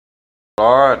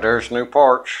Alright, there's new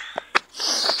parts.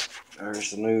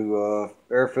 There's the new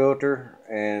air filter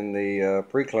and the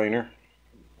pre-cleaner.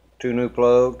 2 new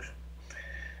plugs.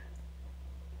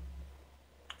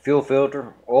 Fuel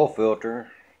filter, oil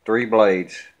filter, 3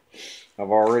 blades. I've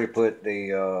already put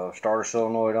the starter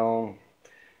solenoid on,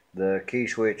 the key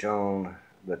switch on,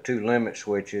 the 2 limit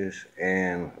switches,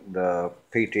 and the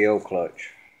PTO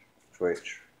clutch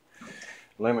switch.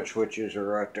 Limit switches are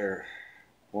right there,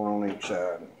 one on each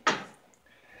side.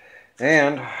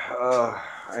 And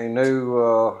a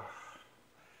new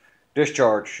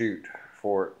discharge chute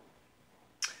for it.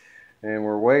 And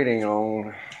we're waiting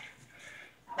on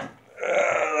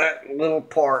that little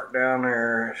part down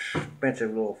there, expensive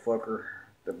little fucker,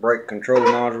 the brake control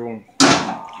module.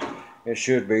 It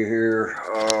should be here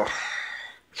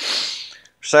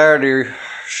Saturday,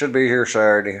 should be here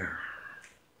Saturday.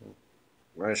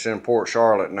 It's in Port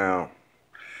Charlotte now.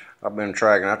 I've been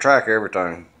tracking, I track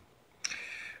everything.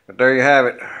 But there you have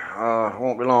it.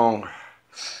 Won't be long.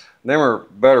 Them are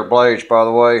better blades, by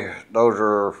the way. Those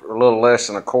are a little less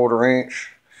than a 1/4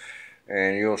 inch.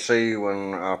 And you'll see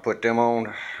when I put them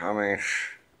on, I mean,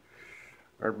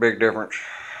 there's a big difference.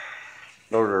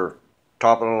 Those are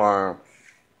top of the line.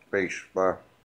 Peace. Bye.